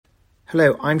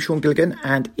Hello, I'm Sean Gilligan,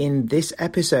 and in this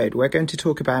episode, we're going to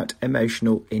talk about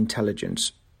emotional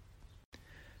intelligence.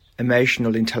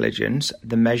 Emotional intelligence,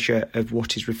 the measure of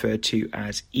what is referred to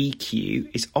as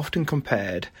EQ, is often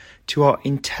compared to our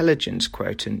intelligence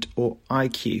quotient or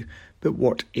IQ. But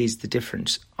what is the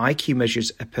difference? IQ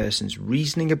measures a person's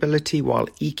reasoning ability, while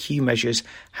EQ measures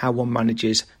how one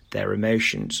manages their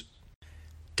emotions.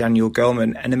 Daniel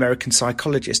Goleman, an American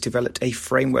psychologist, developed a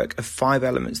framework of 5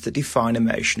 elements that define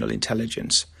emotional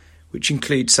intelligence, which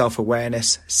include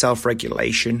self-awareness,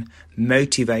 self-regulation,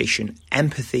 motivation,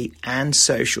 empathy, and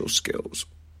social skills.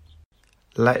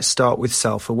 Let's start with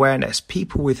self-awareness.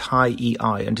 People with high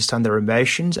EI understand their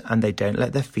emotions and they don't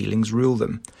let their feelings rule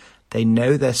them. They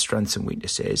know their strengths and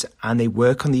weaknesses, and they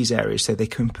work on these areas so they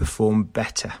can perform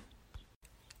better.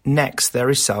 Next,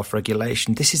 there is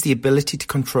self-regulation. This is the ability to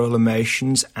control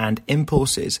emotions and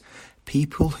impulses.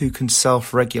 People who can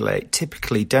self-regulate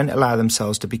typically don't allow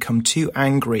themselves to become too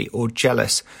angry or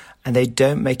jealous, and they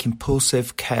don't make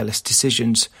impulsive, careless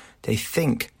decisions. They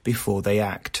think before they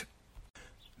act.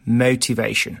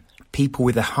 Motivation. People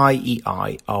with a high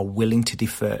EI are willing to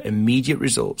defer immediate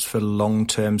results for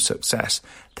long-term success.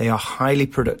 They are highly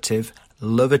productive,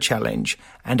 love a challenge,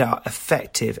 and are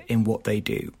effective in what they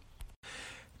do.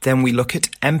 Then we look at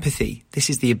empathy. This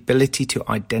is the ability to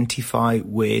identify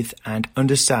with and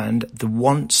understand the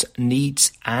wants,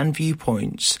 needs, and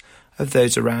viewpoints of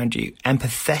those around you.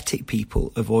 Empathetic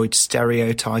people avoid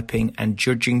stereotyping and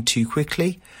judging too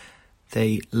quickly.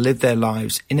 They live their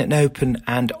lives in an open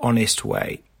and honest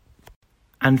way.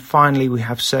 And finally, we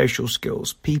have social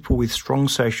skills. People with strong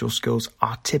social skills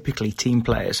are typically team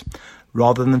players.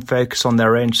 Rather than focus on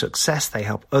their own success, they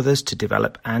help others to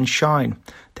develop and shine.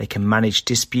 They can manage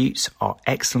disputes, are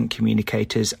excellent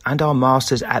communicators, and are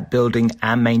masters at building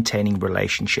and maintaining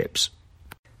relationships.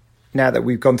 Now that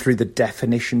we've gone through the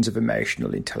definitions of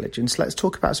emotional intelligence, let's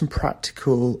talk about some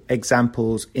practical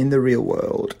examples in the real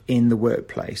world, in the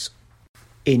workplace.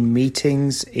 In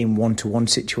meetings, in one-to-one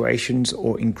situations,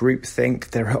 or in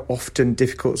groupthink, there are often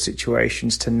difficult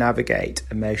situations to navigate.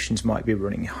 Emotions might be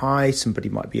running high, somebody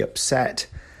might be upset,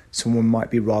 someone might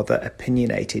be rather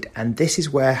opinionated, and this is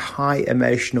where high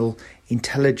emotional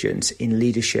intelligence in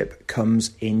leadership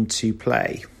comes into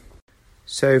play.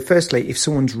 So firstly, if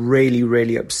someone's really,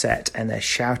 really upset and they're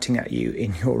shouting at you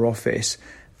in your office,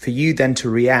 for you then to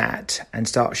react and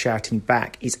start shouting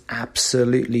back is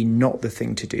absolutely not the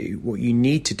thing to do. What you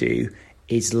need to do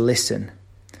is listen.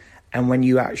 And when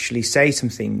you actually say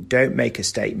something, don't make a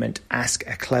statement, ask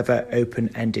a clever,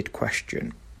 open-ended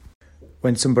question.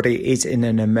 When somebody is in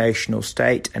an emotional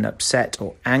state and upset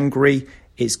or angry,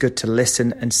 it's good to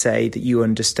listen and say that you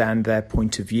understand their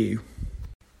point of view.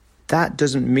 That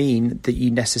doesn't mean that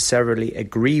you necessarily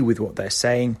agree with what they're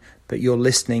saying, but you're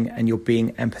listening and you're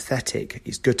being empathetic.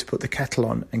 It's good to put the kettle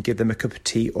on and give them a cup of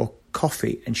tea or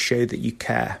coffee and show that you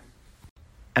care.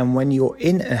 And when you're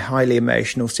in a highly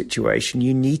emotional situation,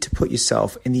 you need to put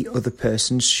yourself in the other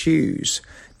person's shoes.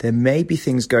 There may be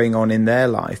things going on in their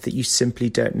life that you simply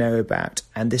don't know about,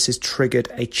 and this has triggered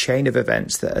a chain of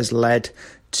events that has led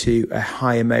to a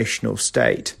high emotional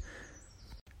state.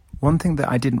 One thing that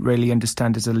I didn't really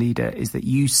understand as a leader is that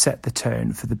you set the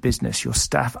tone for the business. Your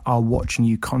staff are watching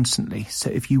you constantly. So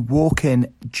if you walk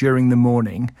in during the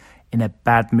morning in a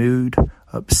bad mood,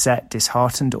 upset,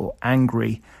 disheartened, or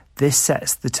angry, this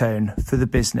sets the tone for the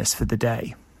business for the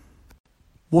day.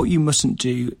 What you mustn't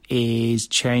do is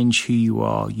change who you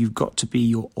are. You've got to be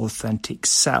your authentic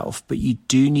self, but you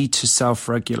do need to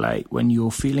self-regulate when you're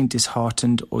feeling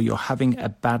disheartened or you're having a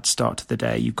bad start to the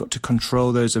day. You've got to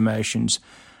control those emotions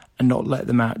and not let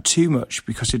them out too much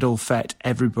because it'll affect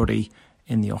everybody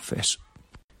in the office.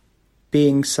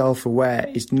 Being self-aware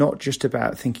is not just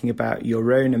about thinking about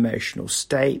your own emotional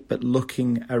state, but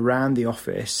looking around the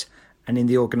office and in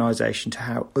the organisation to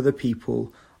how other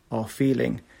people are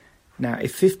feeling. Now,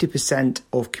 if 50%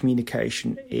 of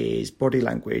communication is body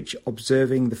language,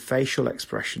 observing the facial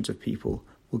expressions of people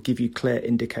will give you clear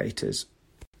indicators.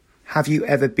 Have you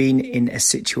ever been in a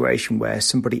situation where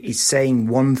somebody is saying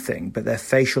one thing, but their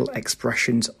facial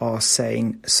expressions are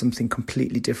saying something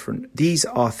completely different? These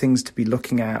are things to be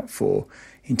looking out for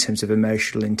in terms of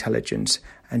emotional intelligence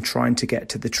and trying to get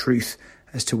to the truth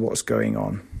as to what's going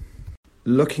on.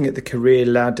 Looking at the career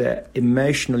ladder,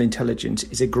 emotional intelligence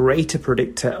is a greater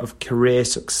predictor of career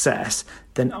success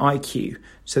than IQ.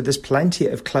 So there's plenty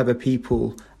of clever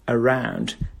people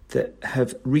around that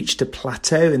have reached a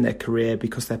plateau in their career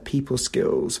because their people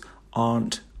skills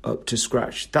aren't up to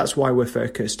scratch. That's why we're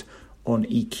focused on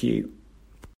EQ.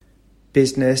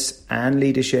 Business and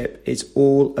leadership is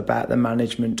all about the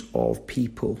management of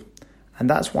people. And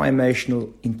that's why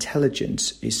emotional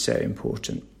intelligence is so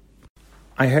important.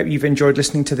 I hope you've enjoyed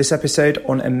listening to this episode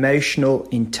on emotional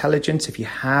intelligence. If you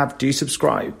have, do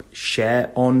subscribe,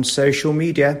 share on social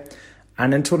media.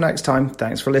 And until next time,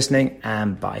 thanks for listening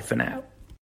and bye for now.